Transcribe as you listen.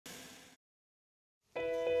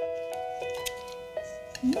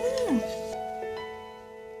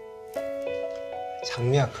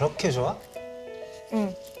장미야 그렇게 좋아?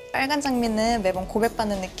 응. 빨간 장미는 매번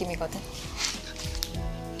고백받는 느낌이거든.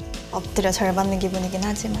 엎드려 절 받는 기분이긴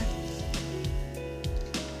하지만.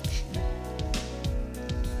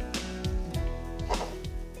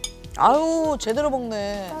 아유 제대로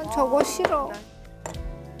먹네. 난 저거 싫어.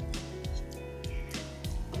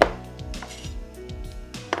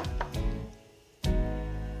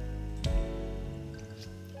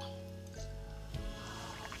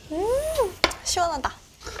 시원하다.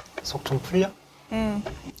 속 좀 풀려? 응.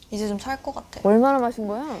 이제 좀 살 것 같아. 얼마나 마신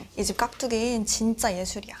거야? 이 집 깍두기는 진짜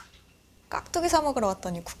예술이야. 깍두기 사 먹으러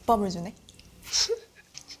왔더니 국밥을 주네.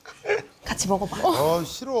 같이 먹어봐.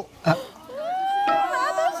 싫어.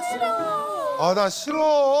 아, 나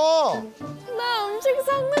싫어. 나 음식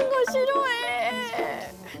섞는 거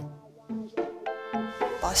싫어해.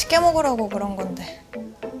 맛있게 먹으라고 그런 건데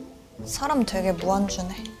사람 되게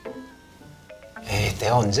무안주네. 에이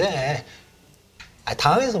내가 언제? 아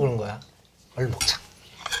당황해서 그런 거야. 얼른 먹자.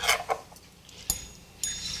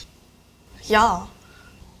 야,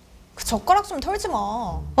 그 젓가락 좀 털지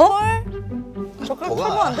마. 헐? 젓가락 뭐가?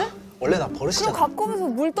 털면 안 돼? 원래 나 그럼 버릇이잖아. 갖고 오면서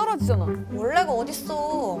물 떨어지잖아. 원래가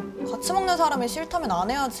어딨어. 같이 먹는 사람이 싫다면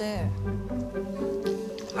안 해야지.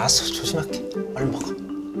 알았어 조심할게. 얼른 먹어.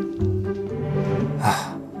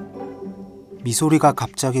 미소리가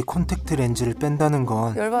갑자기 콘택트 렌즈를 뺀다는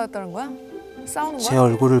건 열받았다는 거야? 싸우는 제 거야?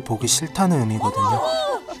 얼굴을 보기 싫다는 의미거든요.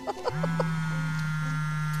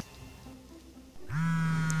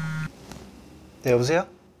 네 여보세요?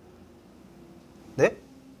 네?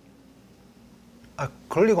 아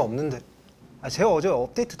그럴 리가 없는데. 아 제가 어제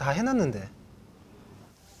업데이트 다 해놨는데.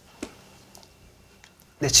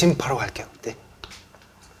 네 지금 바로 갈게요. 네.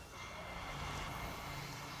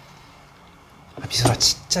 아 미소라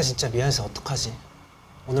진짜 미안해서 어떡하지?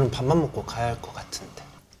 오늘은 밥만 먹고 가야 할 것 같은데.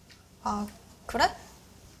 아, 그래?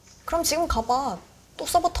 그럼 지금 가봐. 또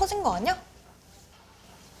서버 터진 거 아니야?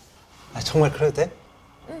 아 정말 그래도 돼?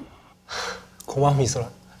 응. 고마워 미소라.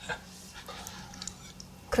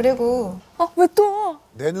 그리고 왜 또?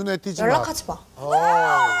 내 눈에 띄지 마. 연락하지 마.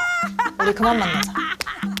 우리 그만 만나자.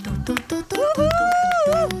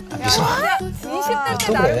 아 미소라. 20대 때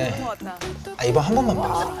또 나를 그래. 본것 같다. 아 이번 한 번만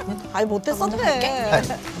봐줘. 아니 못됐었네.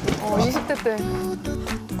 20대 때.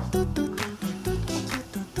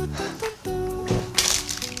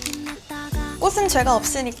 꽃은 죄가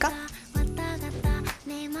없으니까.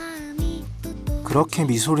 그렇게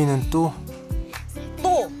미소리는 또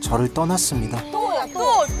저를 떠났습니다.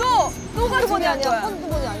 또 같은 번이 아니야. 한두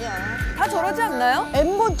번이 아니야. 다 저러지 않나요?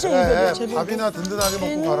 N번째 그래, 이별이야 제발. 밥이나 든든하게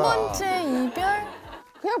먹고 가라. N번째 이별?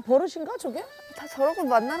 그냥 버릇인가 저게? 다 저러고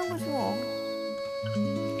만나는 거지 뭐.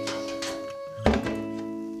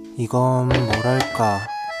 이건 뭐랄까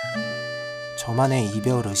저만의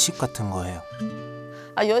이별 의식 같은 거예요.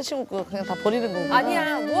 아 여자친구 거 그냥 다 버리는 거구나.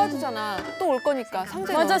 아니야 모아두잖아. 또 올 거니까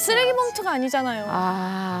상자에 맞아, 넣어서. 쓰레기 봉투가 아니잖아요.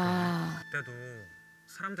 아. 그때도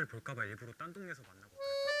사람들 볼까봐 일부러 딴 동네에서 만나고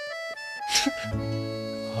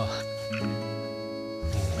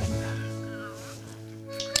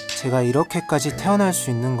제가 이렇게까지 태어날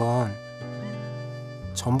수 있는 건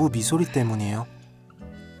전부 미소리 때문이에요.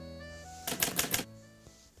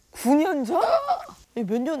 9년 전?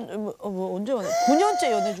 몇 년, 언제 만나?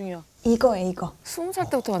 9년째 연애 중이야. 이거에 이거. 20살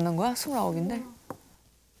때부터 만난 거야? 29인데?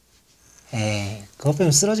 에이 그거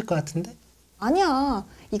빼면 쓰러질 것 같은데? 아니야.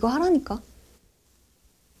 이거 하라니까.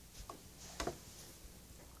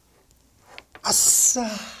 아싸.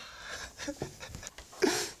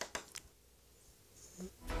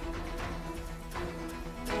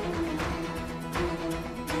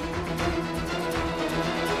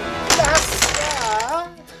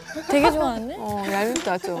 되게 좋아하네.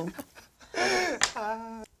 얄밉다 좀.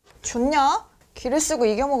 좋냐? 기를 쓰고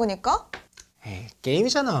이겨먹으니까? 에이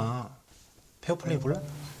게임이잖아. 페어플레이 몰라?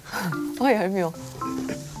 얄미워.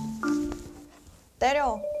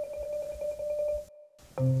 때려.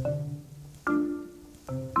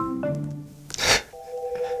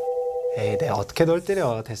 에이 내가 어떻게 널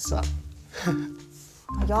때려. 됐어.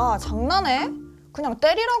 야, 장난해? 그냥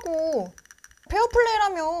때리라고.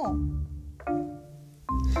 페어플레이라며.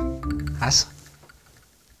 알았어.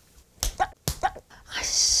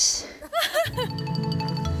 아이씨.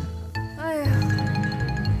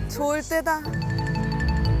 아휴. 좋을 때다.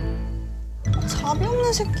 자비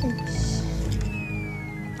없는 새끼.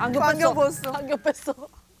 안경 뺐어. 안경 뺐어.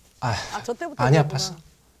 저 때부터 많이 그랬구나. 아팠어.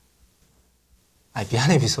 아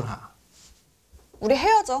미안해 미소라. 우리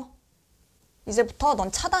헤어져. 이제부터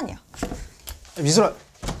넌 차단이야. 미소라.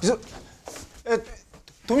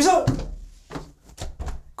 도미소.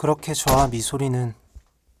 그렇게 저와 미소리는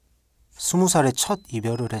 20살에 첫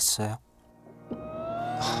이별을 했어요.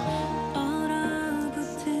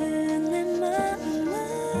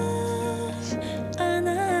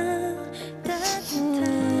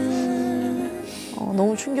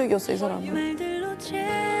 너무 충격이었어 이 사람은.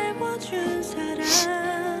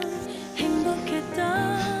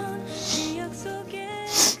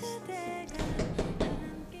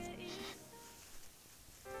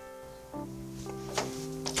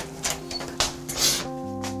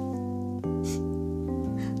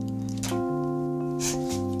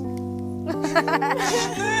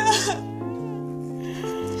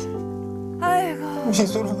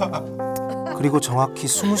 미소라. 그리고 정확히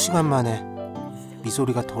 20시간 만에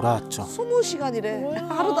미소리가 돌아왔죠. 20시간이래.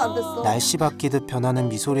 하루도 안 됐어. 날씨 바뀌듯 변하는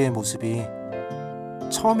미소리의 모습이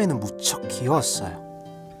처음에는 무척 귀여웠어요.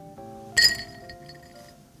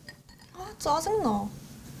 짜증나.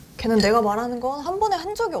 걔는 내가 말하는 건 한 번에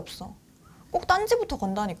한 적이 없어. 꼭 딴지부터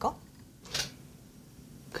건다니까?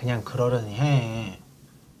 그냥 그러려니 해.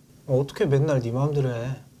 어떻게 맨날 네 마음대로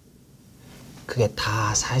해. 그게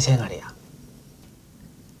다 사회생활이야.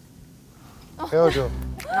 헤어져.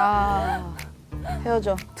 아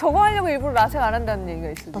헤어져. 저거 하려고 일부러 라섹 안 한다는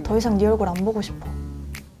얘기가 있어. 나 더 이상 네 얼굴 안 보고 싶어.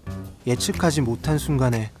 예측하지 못한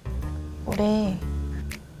순간에 우리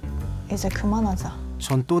이제 그만하자.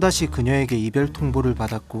 전 또다시 그녀에게 이별 통보를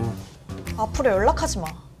받았고 앞으로 연락하지 마.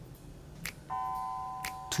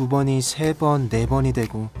 2번이 3번, 4번이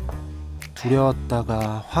되고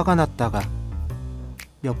두려웠다가 화가 났다가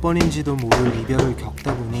몇 번인지도 모를 이별을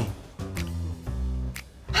겪다 보니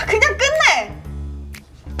그냥 끝내!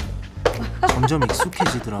 점점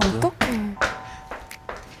익숙해지더라고요.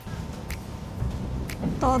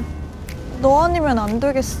 나 너 아니면 안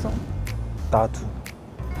되겠어. 나도.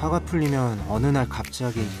 화가 풀리면 어느 날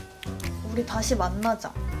갑자기 우리 다시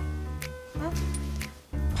만나자.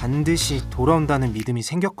 반드시 돌아온다는 믿음이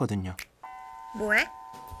생겼거든요. 뭐해?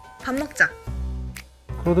 밥 먹자.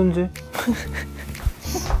 그러든지.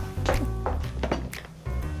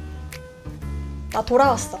 나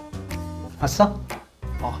돌아왔어. 왔어?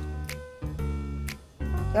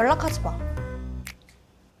 연락하지 마.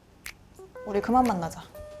 우리 그만 만나자.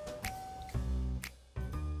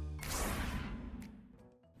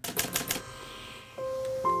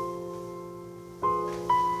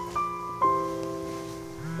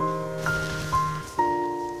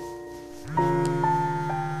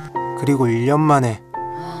 그리고 1년 만에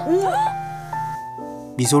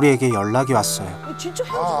미소리에게 연락이 왔어요. 진짜 아,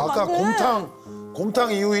 헤어지면 아까 안 돼.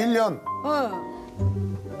 곰탕 이후 1년.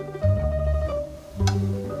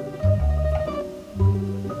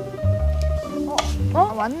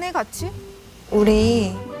 왔네 같이?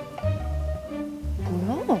 우리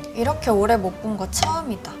뭐야? 이렇게 오래 못 본 거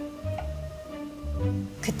처음이다.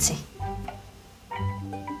 그치?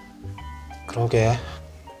 그러게.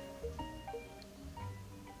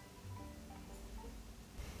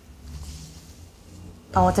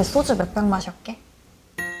 나 어제 소주 몇 병 마셨게?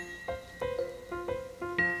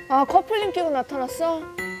 아 커플링 끼고 나타났어?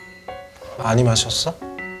 많이 마셨어?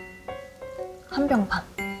 한 병 반.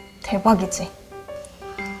 대박이지?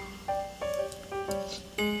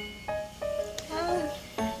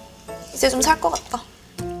 이제 좀 살 것 같다.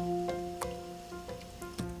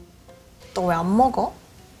 너 왜 안 먹어?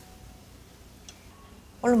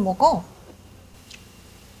 얼른 먹어.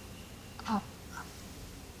 아.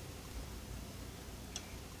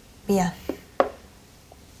 미안.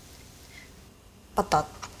 맞다.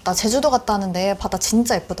 나 제주도 갔다 왔는데 바다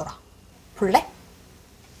진짜 예쁘더라. 볼래?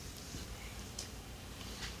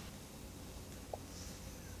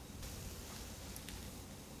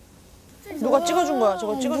 누가 찍어준 거야?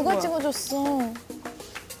 저거 찍어준 누가 거야? 찍어줬어?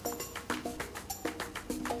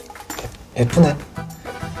 예쁘네.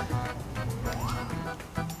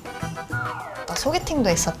 나 소개팅도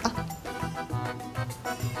했었다.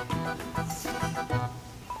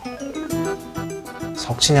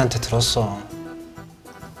 석진이한테 들었어.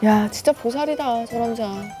 야 진짜 보살이다 저 남자.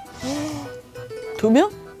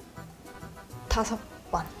 2명?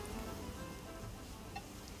 5번.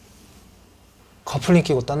 커플링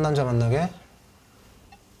끼고 딴 남자 만나게?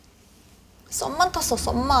 썸만 탔어,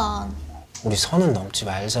 썸만. 우리 선은 넘지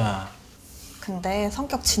말자. 근데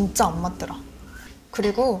성격 진짜 안 맞더라.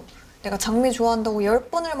 그리고 내가 장미 좋아한다고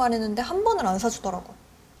 10번을 말했는데 한 번을 안 사주더라고.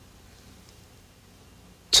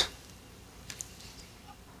 참.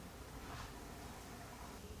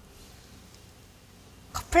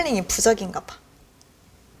 커플링이 부적인가 봐.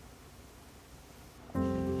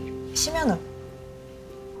 심현우,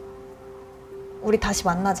 우리 다시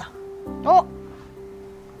만나자.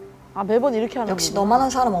 아 매번 이렇게 하는 역시 거구나. 너만한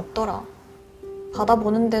사람 없더라. 바다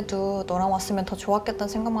보는데도 너랑 왔으면 더 좋았겠다는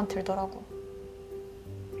생각만 들더라고.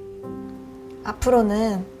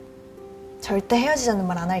 앞으로는 절대 헤어지자는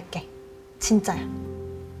말 안 할게. 진짜야.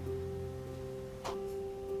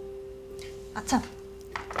 아참.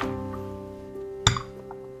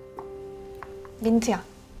 민트야.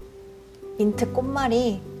 민트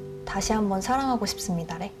꽃말이 다시 한번 사랑하고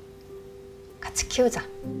싶습니다래. 같이 키우자.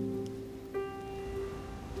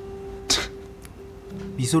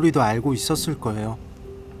 미소리도 알고 있었을 거예요.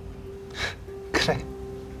 그래.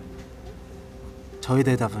 저의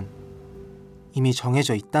대답은 이미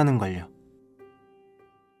정해져 있다는 걸요.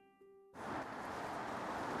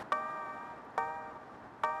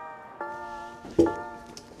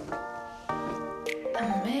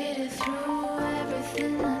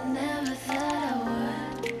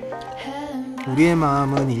 우리의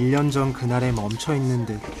마음은 1년 전 그날에 멈춰 있는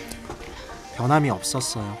듯 변함이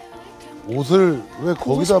없었어요. 옷을 왜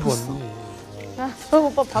거기다 벗니? 아,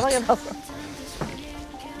 오빠 바닥에 놨어.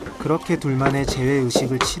 그렇게 둘만의 재회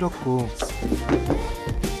의식을 치렀고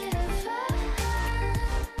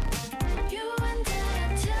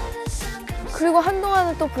그리고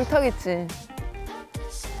한동안은 또 불타겠지.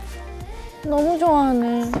 너무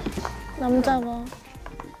좋아하네, 남자가.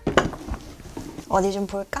 어디 좀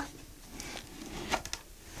볼까?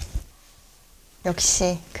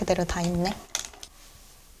 역시 그대로 다 있네.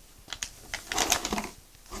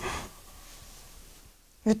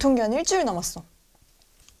 유통기한 일주일 남았어.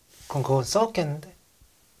 그럼 그거 썩겠는데?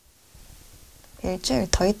 일주일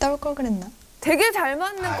더 있다 올 걸 그랬나? 되게 잘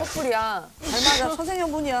맞는 커플이야. 잘 맞아.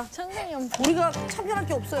 선생님분이야. 선생님. 우리가 참견할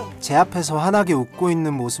게 없어요. 제 앞에서 환하게 웃고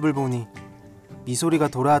있는 모습을 보니 미소리가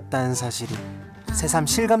돌아왔다는 사실이 새삼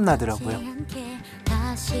실감나더라고요.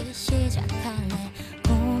 다시 시작할래.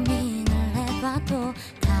 고민을 해봐도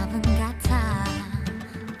답은 같아.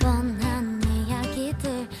 뻔한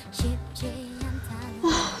이야기들 쉽지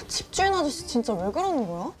않다는. 집주인 아저씨 진짜 왜 그러는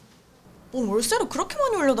거야? 월세를 그렇게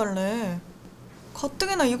많이 올려달래.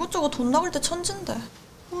 가뜩이나 이것저것 돈 나갈 때 천진데.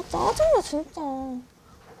 아 짜증나 진짜.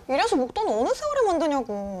 이래서 목돈을 어느 세월에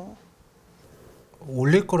만드냐고.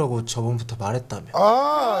 올릴 거라고 저번부터 말했다며.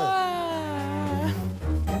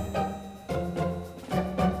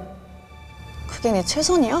 그게 네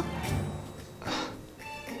최선이야?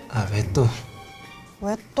 아, 왜 또?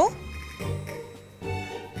 왜 또?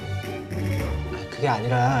 그게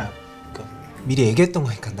아니라 미리 얘기했던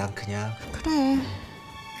거니까 난 그냥. 그래.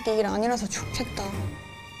 네 일 아니라서 좋겠다.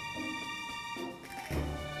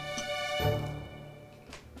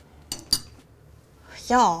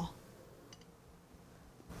 야.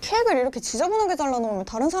 케이크를 이렇게 지저분하게 잘라놓으면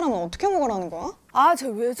다른 사람은 어떻게 먹으라는 거야? 아, 쟤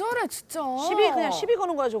왜 저래, 진짜. 그냥 시비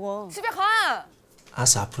거는 거야, 저거. 집에 가!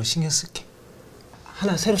 알았어, 앞으로 신경 쓸게.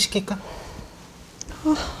 하나 새로 시킬까?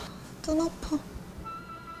 눈 아파.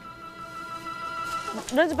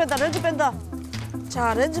 렌즈 뺀다, 렌즈 뺀다.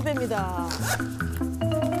 자, 렌즈 뺍니다.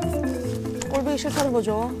 꼴보기 싫다는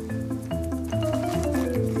거죠.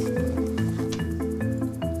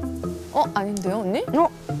 아닌데요, 언니? 어?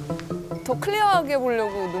 더 클리어하게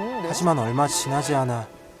보려고 넣는데요? 하지만 얼마 지나지 않아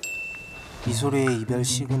미소리의 이별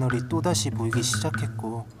시그널이 또다시 보이기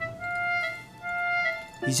시작했고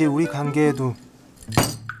이제 우리 관계에도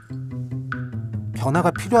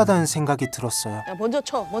변화가 필요하다는 생각이 들었어요. 야, 먼저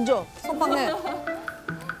쳐, 먼저. 선빵 내.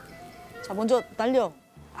 자, 먼저 날려.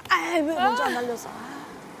 아, 왜 먼저 안 날렸어?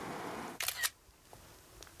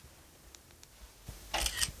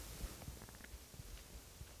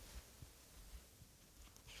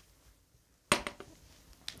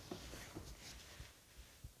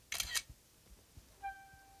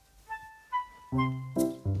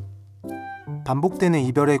 반복되는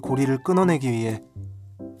이별의 고리를 끊어내기 위해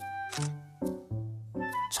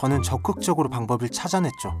저는 적극적으로 방법을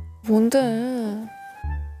찾아냈죠. 뭔데?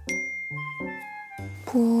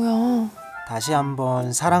 뭐야? 다시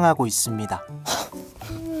한번 사랑하고 있습니다.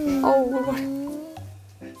 우울거려.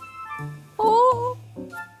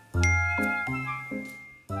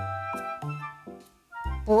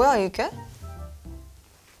 뭐야 이게?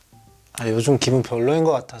 아, 요즘 기분 별로인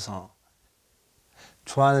것 같아서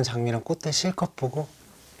좋아하는 장미랑 꽃들 실컷 보고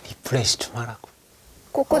리프레시 좀 하라고.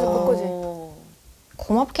 꽃꽂이, 꽃꽂이.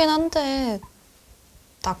 고맙긴 한데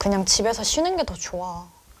나 그냥 집에서 쉬는 게 더 좋아.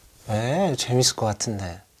 왜? 재밌을 것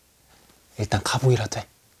같은데. 일단 가보기라도 해.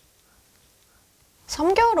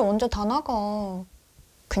 3개월을 언제 다 나가.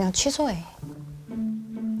 그냥 취소해.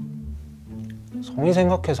 성의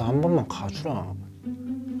생각해서 한 번만 가주라.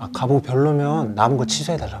 아, 가보고 별로면 남은 거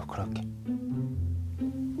취소해달라고 그럴게.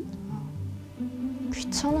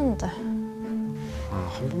 귀찮은데.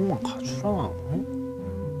 아, 한 번만 가주라. 응?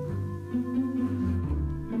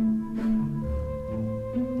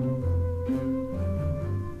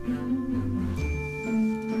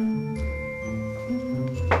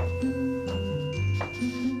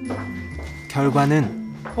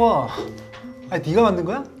 결과는 와, 아니 네가 만든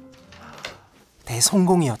거야?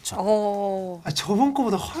 대성공이었죠. 아, 저번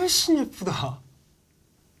거보다 훨씬 예쁘다.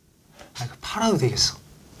 아, 이거 팔아도 되겠어.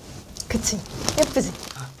 그치? 예쁘지?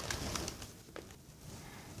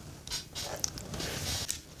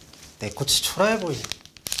 내 꽃이 초라해 보이지.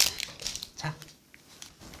 자.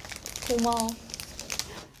 고마워.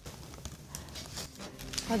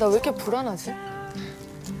 아, 나 왜 이렇게 불안하지?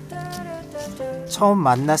 처음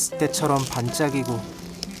만났을 때처럼 반짝이고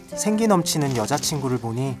생기 넘치는 여자친구를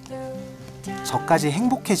보니 저까지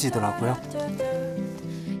행복해지더라고요.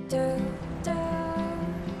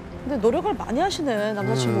 근데 노력을 많이 하시네,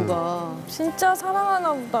 남자친구가. 진짜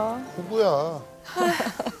사랑하나 보다. 누구야?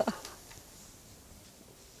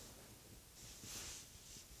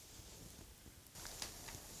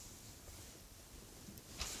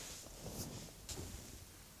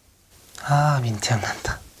 아, 민트향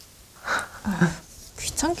난다.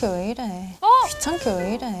 귀찮게 왜 이래? 귀찮게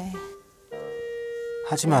왜 이래?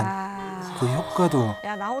 하지만 그 효과도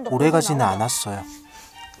야, 나온다. 오래가지는 나온다. 않았어요.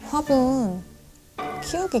 화분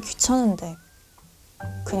키우기 귀찮은데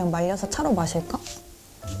그냥 말려서 차로 마실까?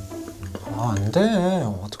 아, 안 돼.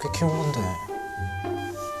 어떻게 키운 건데?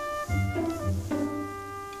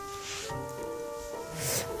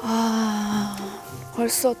 아,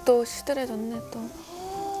 벌써 또 시들해졌네 또.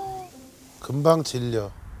 금방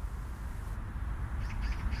질려.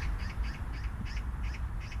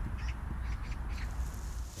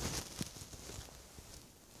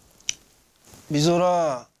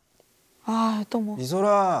 미소라, 아, 또 뭐.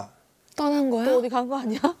 미소라. 떠난 거야? 또 어디 간 거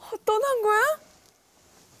아니야? 떠난 거야?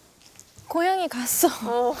 고양이 갔어.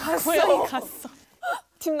 고양이 갔어.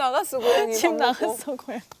 집 나갔어 고양이. 집 나갔어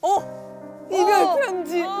고양이. 이별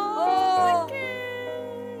편지.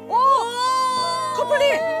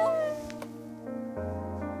 커플링.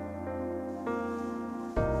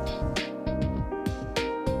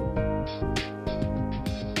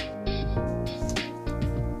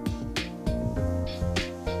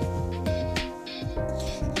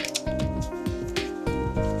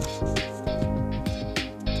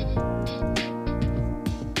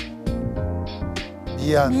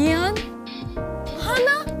 미안. 미안?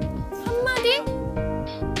 하나? 한마디?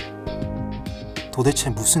 도대체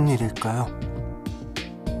무슨 일일까요?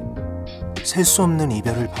 셀 수 없는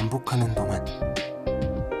이별을 반복하는 동안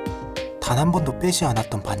단 한 번도 빼지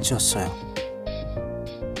않았던 반지였어요.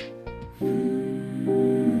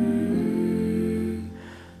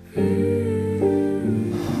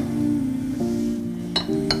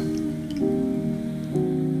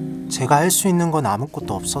 제가 할 수 있는 건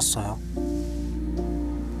아무것도 없었어요.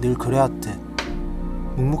 늘 그래왔듯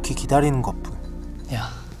묵묵히 기다리는 것뿐. 야,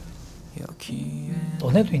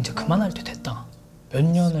 너네도 이제 그만할 때 됐다. 몇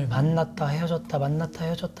년을 만났다 헤어졌다 만났다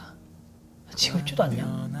헤어졌다. 지겹지도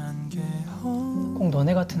않냐? 꼭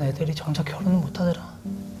너네 같은 애들이 정작 결혼은 못하더라.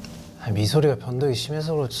 아, 미소리가 변덕이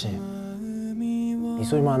심해서 그렇지.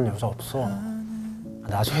 미소리만 하는 여자 없어.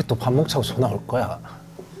 나중에 또 밥 먹자고 전화 올 거야.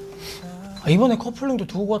 아, 이번에 커플링도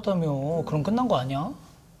두고 갔다며. 그럼 끝난 거 아니야?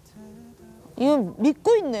 이건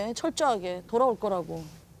믿고 있네, 철저하게. 돌아올 거라고.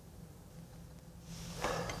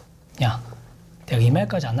 야, 내가 이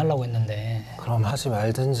말까지 안 하려고 했는데. 그럼 하지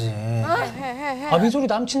말든지. 아, 미소리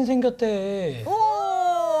남친 생겼대.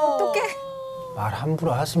 어떡해. 말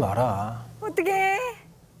함부로 하지 마라. 어떡해.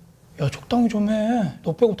 야, 적당히 좀 해.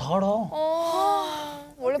 너 빼고 다 알아.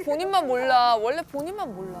 원래 본인만 몰라. 원래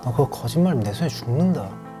본인만 몰라. 너 그거 거짓말이면 내 손에 죽는다.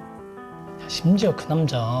 야, 심지어 그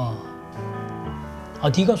남자. 아,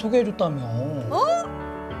 네가 소개해줬다며. 아,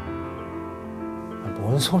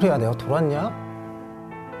 뭔 소리야? 내가 돌았냐?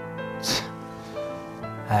 참.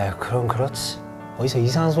 아유, 그럼 그렇지. 어디서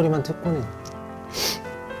이상한 소리만 듣고는.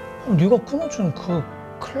 네가 끊어준 그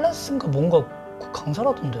클래스인가 뭔가 그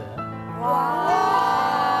강사라던데.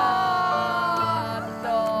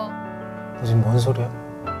 너 지금 뭔 소리야?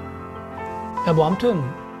 야, 뭐 아무튼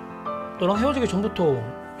너랑 헤어지기 전부터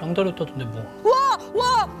양다렸다던데 뭐.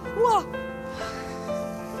 와!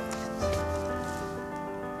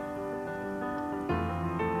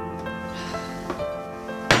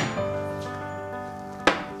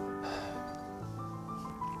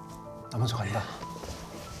 나 먼저 간다.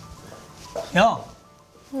 야,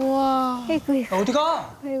 우와. 아이고, 야 어디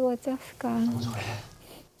가? 아이고 어쩌을까. 나 먼저 갈래.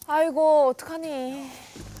 아이고 어떡하니.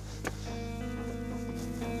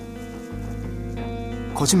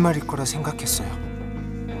 거짓말일 거라 생각했어요.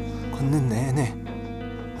 걷는 내내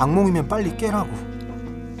악몽이면 빨리 깨라고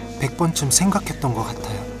 100번쯤 생각했던 것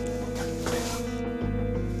같아요.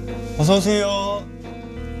 어서 오세요.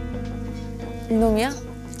 이놈이야?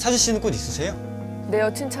 찾으시는 곳 있으세요? 내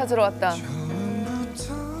여친 찾으러 왔다.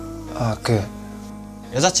 아,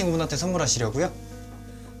 여자친구분한테 선물하시려고요?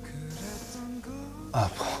 아,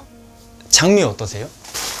 뭐. 장미 어떠세요?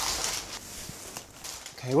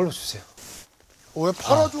 그냥 이걸로 주세요. 왜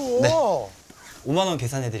팔아줘? 네. 5만 원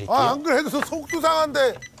계산해 드릴게요. 아, 안 그래도 속도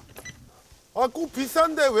상한데. 아, 꼭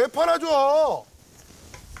비싼데 왜 팔아줘?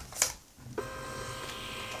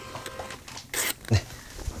 네,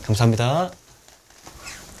 감사합니다.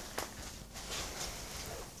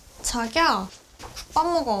 자기야, 국밥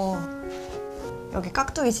먹어. 여기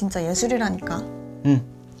깍두기 진짜 예술이라니까.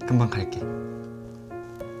 금방 갈게.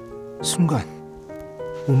 순간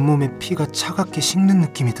온몸에 피가 차갑게 식는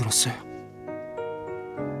느낌이 들었어요.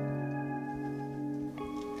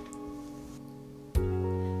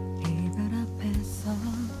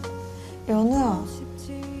 연우야.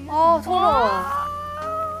 아 서러워.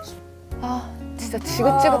 아 진짜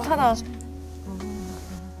지긋지긋하다.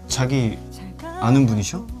 자기 아는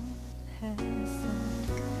분이셔?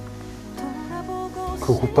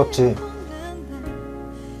 그 국밥집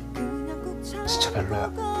진짜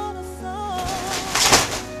별로야.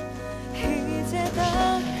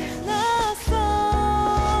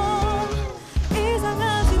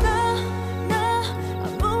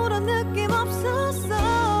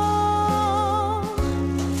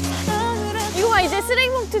 이거 이제 쓰레기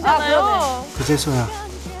봉투잖아요. 그제서야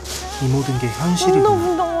이 모든 게 현실이구나.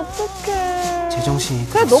 분당 어떡해. 제정신이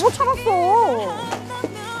그래 들었어요. 너무 차갑어.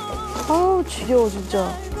 아우 지겨워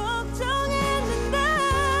진짜.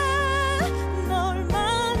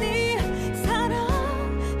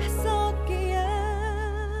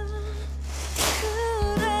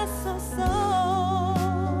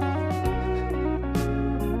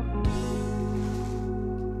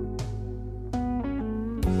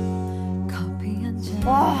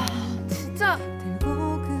 와 진짜.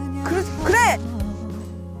 그래.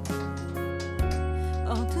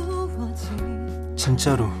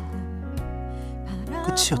 진짜로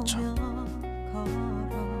끝이었죠.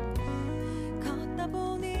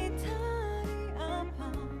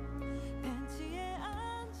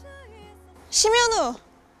 심연우.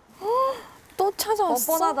 또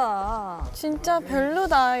찾아왔어? 뻔뻔하다. 진짜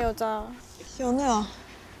별로다 여자. 연우야.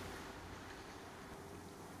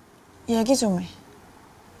 얘기 좀 해.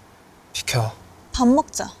 비켜. 밥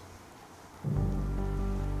먹자.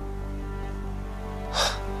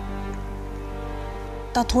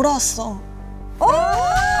 나 돌아왔어.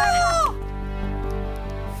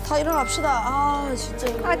 다 일어납시다. 아 진짜.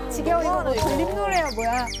 아 지겨워 이거 뭐 돌림 노래야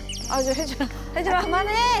뭐야. 아 저 혜진아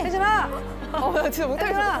그만해. 혜진아. 나 진짜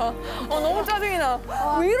못하겠어. 너무 짜증이 나.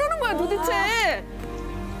 왜 이러는 거야 도대체.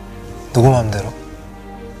 누구 맘대로?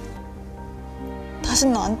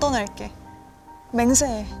 다신 너 안 떠날게.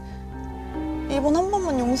 맹세해. 이번 한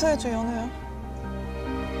번만 용서해줘, 연우야.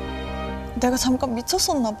 내가 잠깐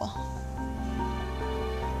미쳤었나 봐.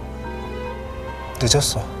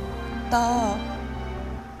 늦었어. 나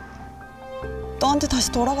너한테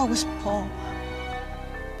다시 돌아가고 싶어.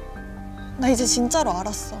 나 이제 진짜로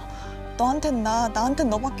알았어. 너한텐 나한텐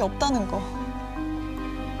너밖에 없다는 거.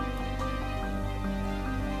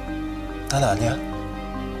 난 아니야.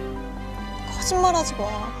 거짓말하지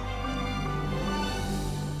마.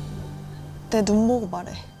 내 눈 보고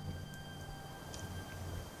말해.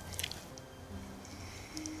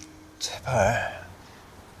 제발.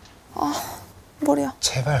 머리야.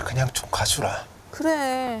 제발 그냥 좀 가주라.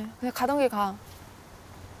 그래. 그냥 가던 길 가.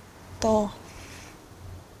 너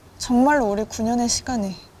정말로 우리 9년의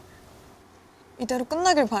시간이 이대로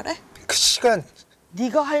끝나길 바래? 그 시간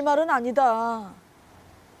네가 할 말은 아니다.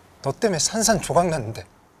 너 때문에 산산조각 났는데.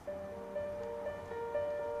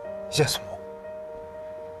 이제서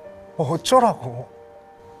뭐 어쩌라고.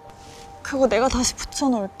 그거 내가 다시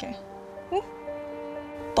붙여놓을게. 응?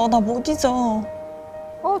 너 나 못 잊어.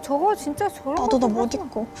 저거 진짜 저런 나도 나 못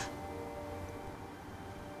잊고.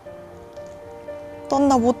 넌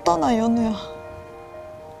나 못 떠나, 연우야.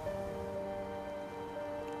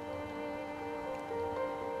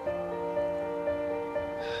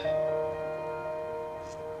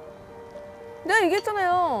 내가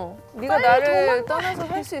얘기했잖아요. 네가 나를 떠나서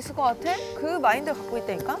살 수 있을 것 같아? 그 마인드 갖고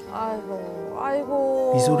있다니까?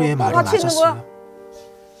 아이고. 미소리의 또 말이 같이 있는 거야? 맞았어요.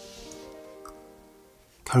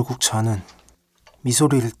 결국 저는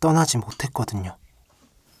미소리를 떠나지 못했거든요.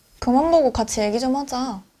 그만 보고 같이 얘기 좀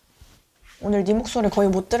하자. 오늘 네 목소리 거의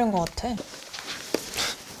못 들은 것 같아.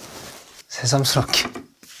 새삼스럽게.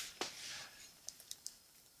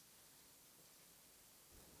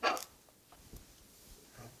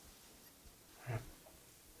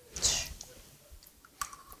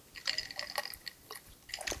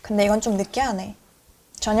 근데 이건 좀 느끼하네.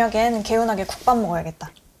 저녁엔 개운하게 국밥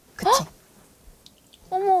먹어야겠다. 그치?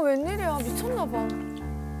 어머 웬일이야 미쳤나 봐.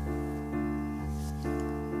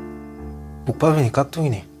 묵밥이니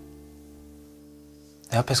깍둥이니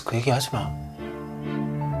내 앞에서 그 얘기 하지 마.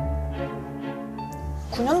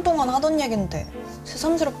 9년 동안 하던 얘긴데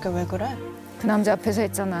새삼스럽게 왜 그래? 그 남자 앞에서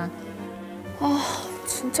했잖아. 아,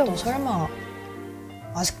 진짜 너 설마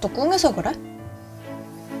아직도 꿈에서 그래?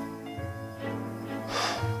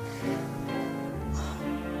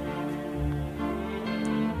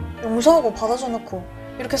 용서하고 받아줘놓고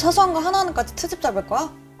이렇게 사소한 거 하나하나까지 트집 잡을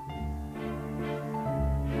거야?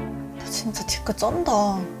 나 진짜 뒤끝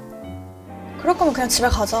쩐다. 그럴 거면 그냥 집에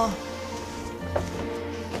가자.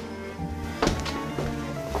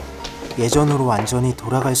 예전으로 완전히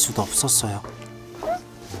돌아갈 수도 없었어요.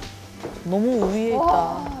 너무 우위에 있다.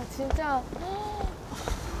 와, 진짜.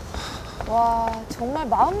 와, 정말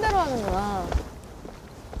마음대로 하는구나.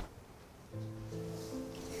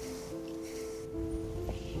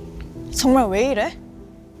 정말 왜 이래?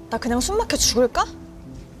 나 그냥 숨 막혀 죽을까?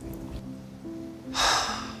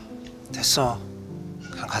 됐어.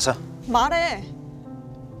 그냥 가자. 말해.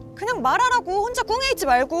 그냥 말하라고. 혼자 꿍해 있지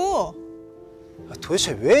말고.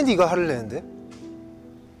 도대체 왜 네가 화를 내는데?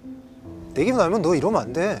 내 기분 알면 너 이러면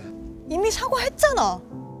안 돼. 이미 사과했잖아.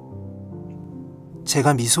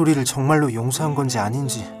 제가 미소리를 정말로 용서한 건지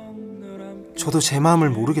아닌지 저도 제 마음을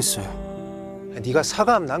모르겠어요. 네가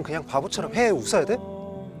사과하면 난 그냥 바보처럼 해 웃어야 돼?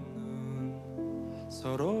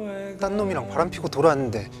 딴 놈이랑 바람피고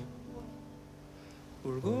돌아왔는데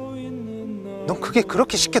넌 그게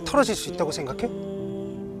그렇게 쉽게 털어질 수 있다고 생각해?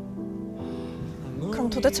 그럼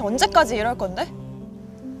도대체 언제까지 이럴 건데?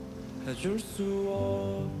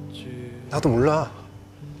 나도 몰라.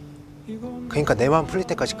 그러니까 내 마음 풀릴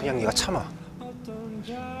때까지 그냥 네가 참아.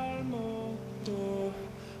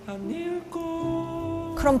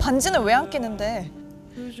 그럼 반지는 왜 안 끼는데?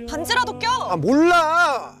 반지라도 껴! 아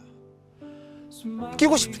몰라.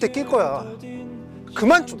 끼고 싶을 때 낄 거야.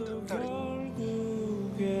 그만 좀 답답해.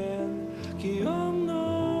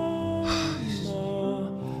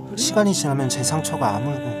 시간이 지나면 제 상처가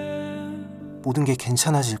아물고 모든 게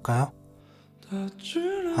괜찮아질까요?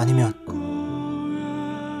 아니면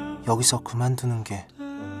여기서 그만두는 게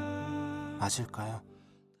맞을까요?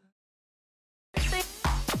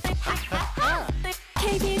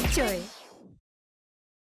 KBS Joy